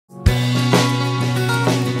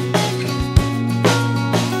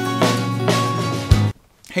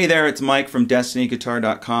Hey there, it's Mike from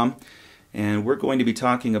DestinyGuitar.com, and we're going to be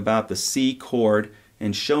talking about the C chord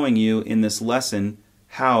and showing you in this lesson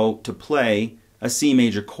how to play a C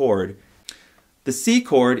major chord. The C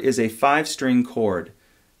chord is a 5-string chord,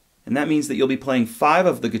 and that means that you'll be playing 5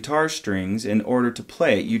 of the guitar strings in order to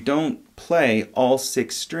play it. You don't play all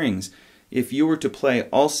 6 strings. If you were to play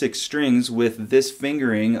all 6 strings with this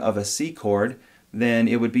fingering of a C chord, then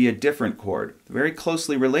it would be a different chord, very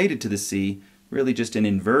closely related to the C, really just an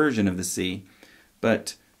inversion of the C.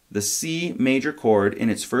 But the C major chord in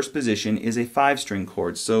its first position is a 5-string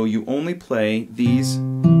chord, so you only play these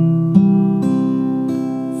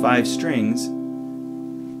 5 strings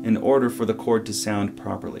in order for the chord to sound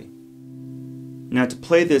properly. Now, to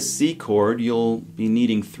play this C chord, you'll be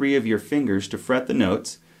needing 3 of your fingers to fret the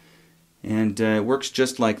notes, and it works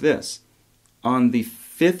just like this. On the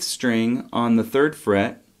 5th string on the 3rd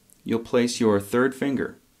fret, you'll place your 3rd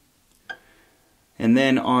finger. And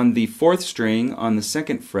then on the 4th string on the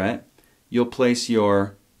 2nd fret, you'll place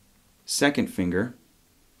your 2nd finger.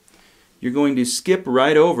 You're going to skip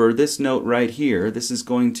right over this note right here. This is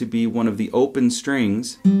going to be one of the open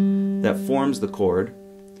strings that forms the chord.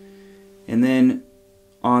 And then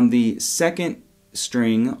on the 2nd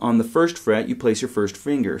string on the 1st fret, you place your 1st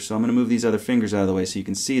finger. So I'm going to move these other fingers out of the way so you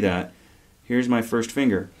can see that. Here's my 1st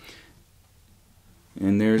finger.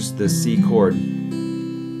 And there's the C chord.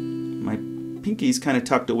 My pinky's kind of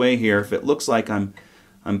tucked away here. If it looks like I'm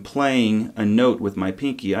playing a note with my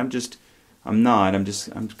pinky, I'm not. I'm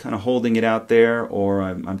kind of holding it out there, or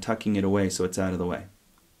I'm tucking it away so it's out of the way.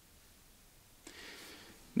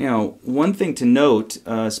 Now, one thing to note,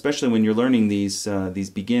 especially when you're learning these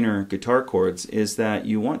beginner guitar chords, is that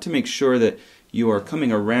you want to make sure that you are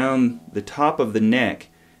coming around the top of the neck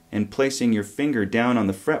and placing your finger down on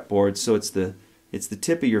the fretboard, so it's the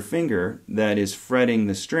tip of your finger that is fretting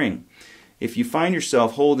the string. If you find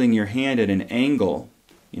yourself holding your hand at an angle,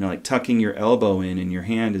 like tucking your elbow in and your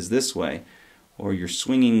hand is this way, or you're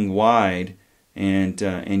swinging wide and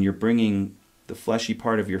you're bringing the fleshy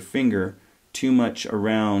part of your finger too much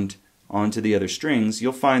around onto the other strings,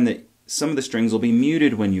 you'll find that some of the strings will be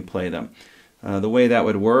muted when you play them. The way that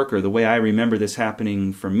would work, or the way I remember this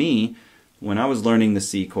happening for me when I was learning the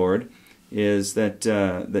C chord, is that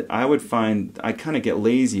I would find I kind of get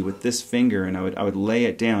lazy with this finger, and I would lay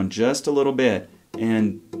it down just a little bit,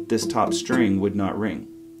 and this top string would not ring.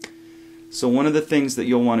 So one of the things that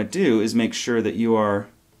you'll want to do is make sure that you are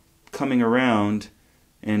coming around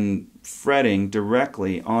and fretting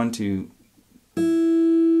directly onto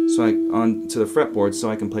the fretboard so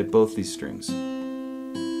I can play both these strings.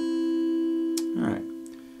 Alright.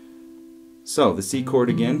 So the C chord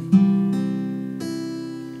again.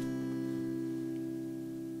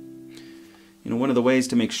 One of the ways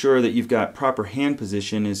to make sure that you've got proper hand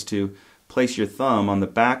position is to place your thumb on the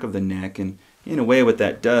back of the neck, and in a way what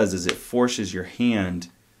that does is it forces your hand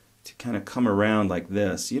to kind of come around like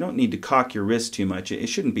this. You don't need to cock your wrist too much. It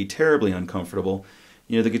shouldn't be terribly uncomfortable.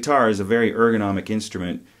 The guitar is a very ergonomic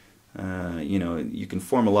instrument. You can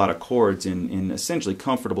form a lot of chords in essentially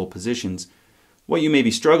comfortable positions. What you may be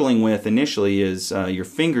struggling with initially is your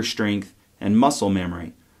finger strength and muscle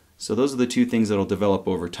memory. So those are the 2 things that will develop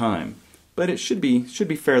over time. But it should be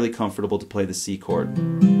fairly comfortable to play the C chord.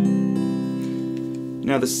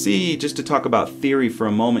 Now the C, just to talk about theory for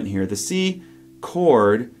a moment here, the C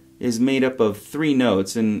chord is made up of 3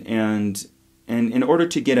 notes, and in order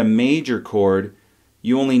to get a major chord,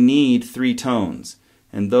 you only need 3 tones.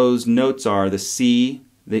 And those notes are the C,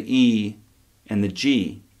 the E, and the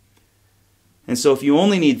G. And so if you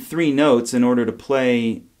only need 3 notes in order to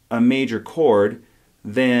play a major chord,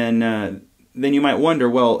 then you might wonder,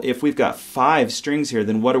 well, if we've got 5 strings here,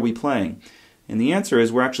 then what are we playing? And the answer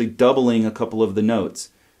is we're actually doubling a couple of the notes.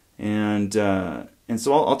 And so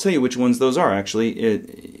I'll tell you which ones those are,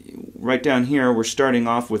 actually. Right down here, we're starting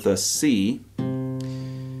off with a C.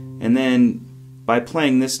 And then by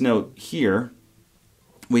playing this note here,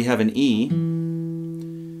 we have an E.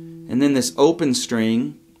 And then this open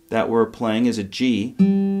string that we're playing is a G.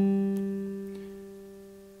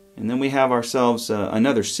 And then we have ourselves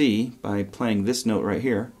another C by playing this note right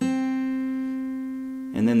here.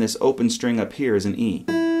 And then this open string up here is an E.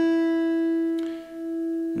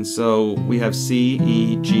 And so we have C,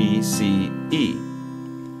 E, G, C, E.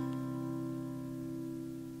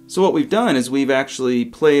 So what we've done is we've actually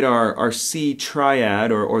played our C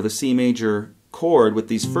triad, or the C major chord, with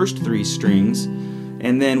these first 3 strings,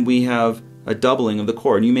 and then we have a doubling of the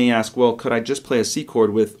chord. You may ask, well, could I just play a C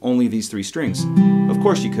chord with only these 3 strings? Of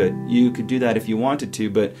course you could. You could do that if you wanted to,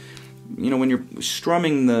 but when you're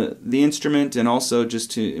strumming the instrument, and also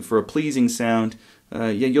just for a pleasing sound, yeah,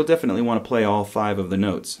 you'll definitely want to play all 5 of the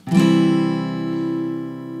notes.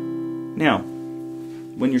 Now,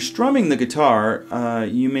 when you're strumming the guitar,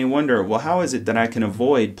 you may wonder, well, how is it that I can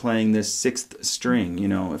avoid playing this 6th string? You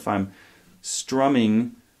know, if I'm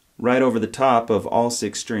strumming right over the top of all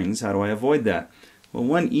 6 strings, how do I avoid that? Well,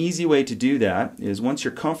 one easy way to do that is, once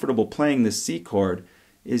you're comfortable playing this C chord,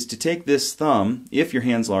 is to take this thumb, if your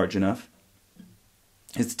hand's large enough,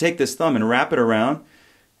 is to take this thumb and wrap it around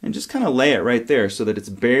and just kind of lay it right there so that it's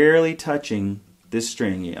barely touching this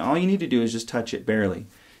string. All you need to do is just touch it barely.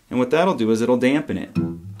 And what that'll do is it'll dampen it,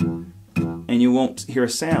 and you won't hear a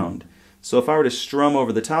sound. So if I were to strum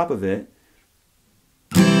over the top of it,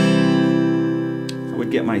 I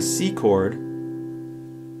would get my C chord,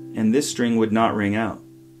 and this string would not ring out.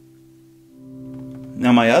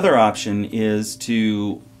 Now, my other option is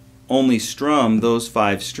to only strum those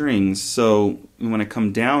 5 strings. So when I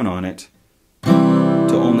come down on it,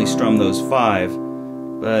 to only strum those 5.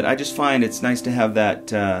 But I just find it's nice to have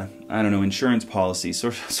that, I don't know, insurance policy,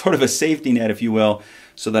 sort of a safety net, if you will,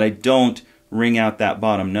 so that I don't ring out that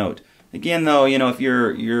bottom note. Again, though, you know, if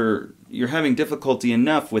you're having difficulty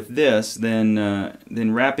enough with this, then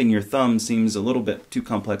wrapping your thumb seems a little bit too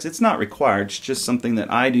complex. It's not required. It's just something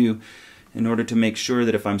that I do in order to make sure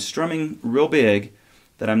that if I'm strumming real big,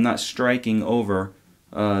 that I'm not striking over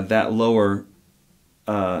that lower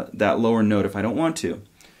note if I don't want to.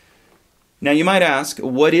 Now, you might ask,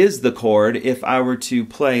 what is the chord if I were to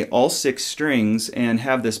play all 6 strings and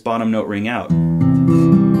have this bottom note ring out?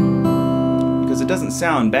 Because it doesn't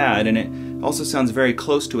sound bad, and it also sounds very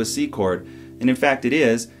close to a C chord. And in fact, it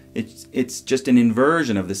is. It's just an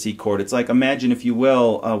inversion of the C chord. It's like, imagine, if you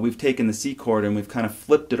will, we've taken the C chord and we've kind of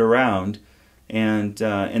flipped it around, and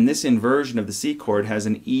this inversion of the C chord has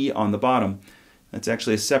an E on the bottom. That's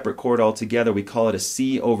actually a separate chord altogether. We call it a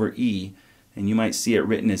C over E. And you might see it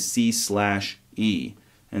written as C/E.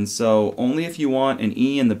 And so only if you want an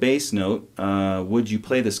E in the bass note would you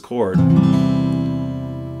play this chord.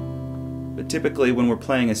 But typically when we're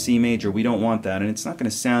playing a C major, we don't want that, and it's not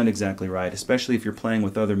going to sound exactly right, especially if you're playing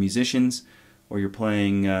with other musicians or you're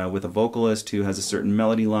playing with a vocalist who has a certain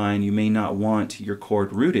melody line. You may not want your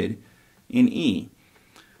chord rooted in E.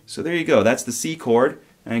 So there you go. That's the C chord.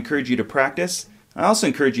 I encourage you to practice. I also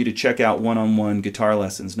encourage you to check out one-on-one guitar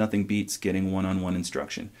lessons. Nothing beats getting one-on-one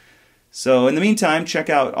instruction. So in the meantime, check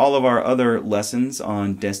out all of our other lessons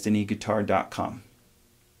on destinyguitar.com.